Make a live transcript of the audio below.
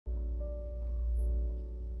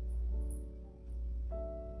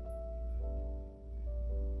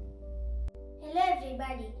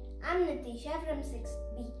everybody, I'm Nithisha from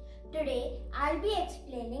 6B. Today, I'll be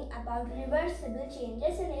explaining about reversible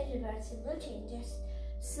changes and irreversible changes.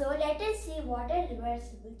 So, let us see what are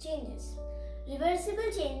reversible changes. Reversible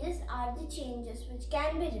changes are the changes which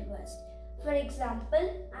can be reversed. For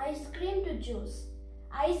example, ice cream to juice.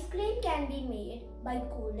 Ice cream can be made by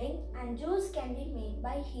cooling and juice can be made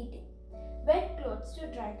by heating. Wet clothes to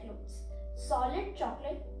dry clothes. Solid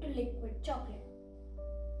chocolate to liquid chocolate.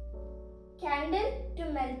 Candle to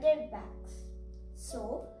melted wax.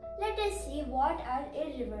 So, let us see what are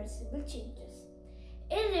irreversible changes.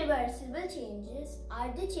 Irreversible changes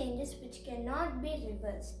are the changes which cannot be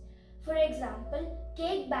reversed. For example,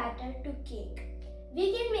 cake batter to cake.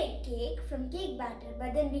 We can make cake from cake batter,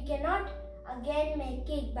 but then we cannot again make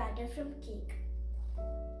cake batter from cake.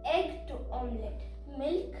 Egg to omelette,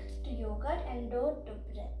 milk to yogurt and dough to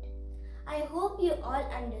bread. I hope you all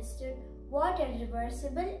understood what are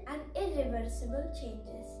reversible and irreversible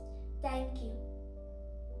changes. Thank you.